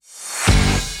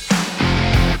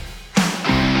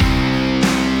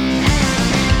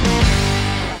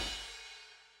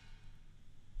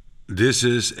This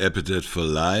is Appetite for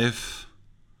Life,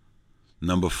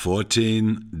 number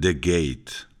 14, The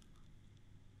Gate.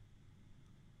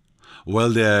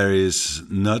 Well, there is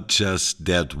not just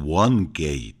that one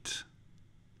gate.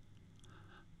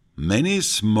 Many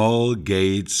small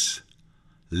gates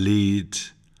lead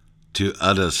to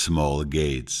other small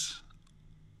gates.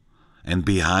 And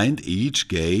behind each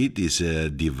gate is a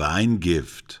divine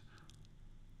gift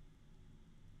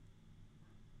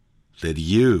that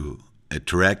you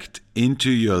attract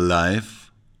into your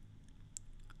life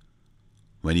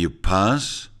when you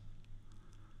pass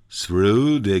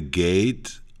through the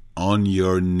gate on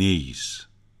your knees.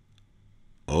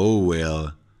 Oh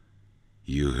well,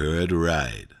 you heard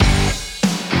right.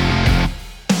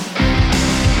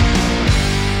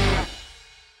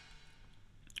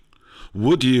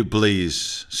 Would you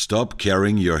please stop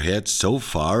carrying your head so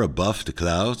far above the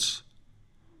clouds?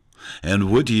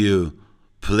 And would you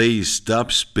please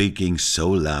stop speaking so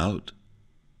loud?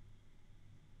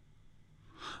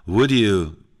 Would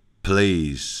you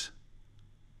please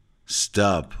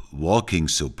stop walking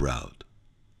so proud?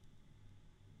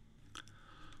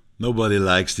 Nobody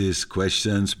likes these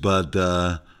questions, but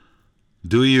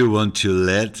do you want to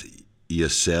let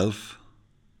yourself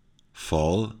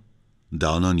fall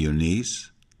down on your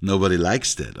knees? Nobody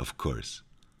likes that, of course.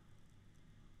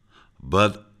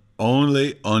 But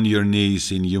only on your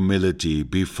knees in humility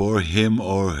before him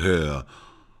or her,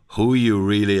 who you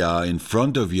really are, in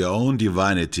front of your own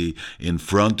divinity, in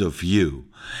front of you.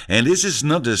 And this is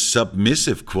not a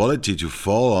submissive quality to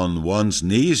fall on one's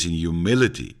knees in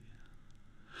humility.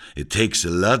 It takes a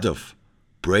lot of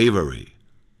bravery,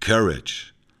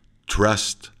 courage,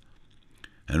 trust,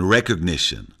 and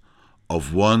recognition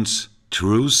of one's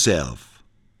true self.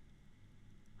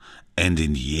 And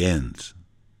in the end,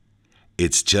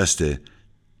 it's just a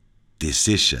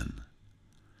decision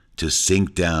to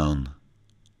sink down,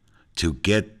 to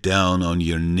get down on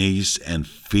your knees and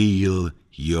feel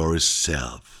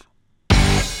yourself.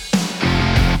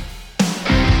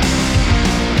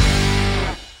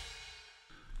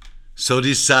 So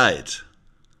decide,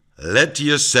 let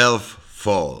yourself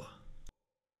fall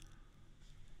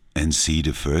and see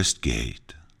the first gate.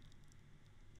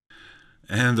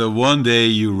 And one day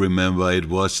you remember it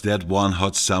was that one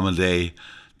hot summer day,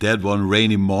 that one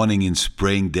rainy morning in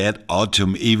spring, that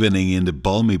autumn evening in the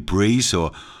balmy breeze,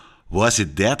 or was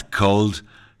it that cold,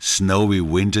 snowy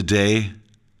winter day?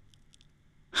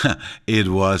 It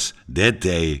was that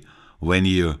day when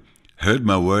you heard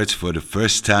my words for the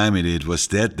first time, and it was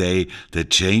that day that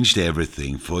changed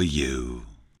everything for you.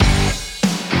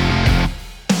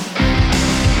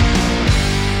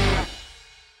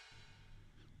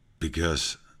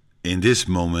 Because in this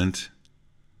moment,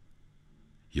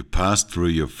 you passed through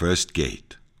your first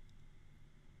gate.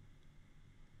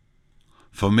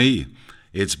 For me,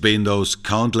 it's been those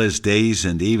countless days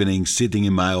and evenings sitting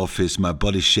in my office, my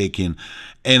body shaking,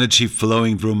 energy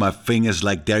flowing through my fingers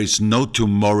like there is no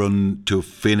tomorrow to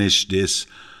finish this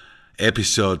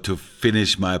episode, to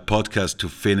finish my podcast, to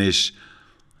finish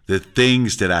the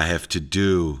things that I have to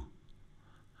do.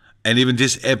 And even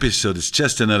this episode is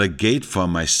just another gate for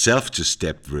myself to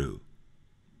step through.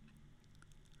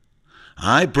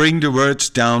 I bring the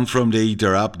words down from the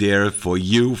ether up there for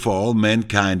you, for all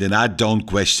mankind, and I don't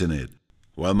question it.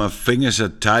 While my fingers are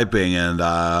typing and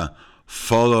I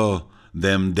follow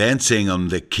them dancing on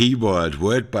the keyboard,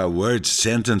 word by word,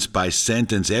 sentence by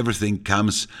sentence, everything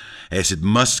comes as it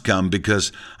must come,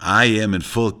 because I am in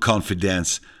full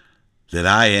confidence that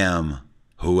I am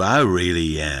who I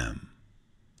really am.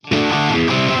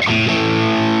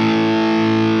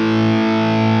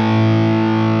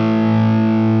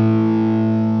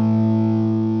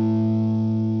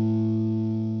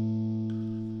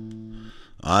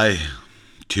 I,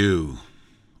 too,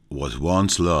 was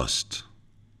once lost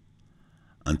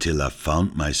until I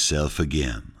found myself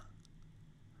again.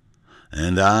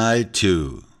 And I,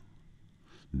 too,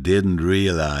 didn't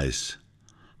realize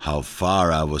how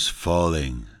far I was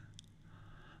falling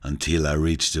until I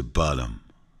reached the bottom.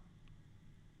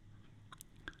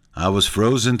 I was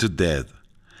frozen to death,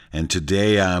 and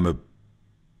today I am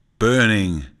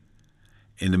burning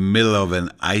in the middle of an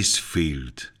ice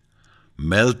field,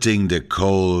 melting the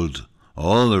cold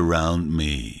all around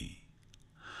me.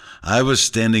 I was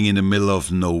standing in the middle of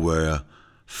nowhere,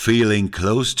 feeling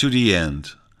close to the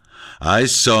end. I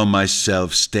saw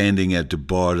myself standing at the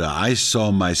border. I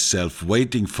saw myself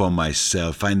waiting for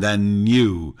myself, and I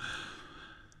knew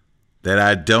that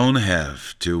I don't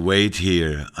have to wait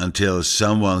here until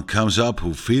someone comes up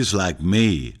who feels like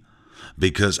me,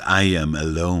 because I am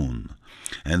alone.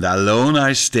 And alone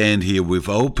I stand here with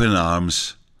open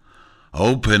arms,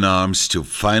 open arms to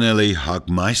finally hug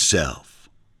myself.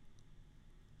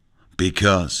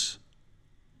 Because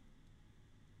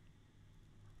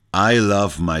I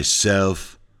love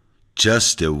myself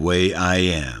just the way I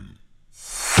am.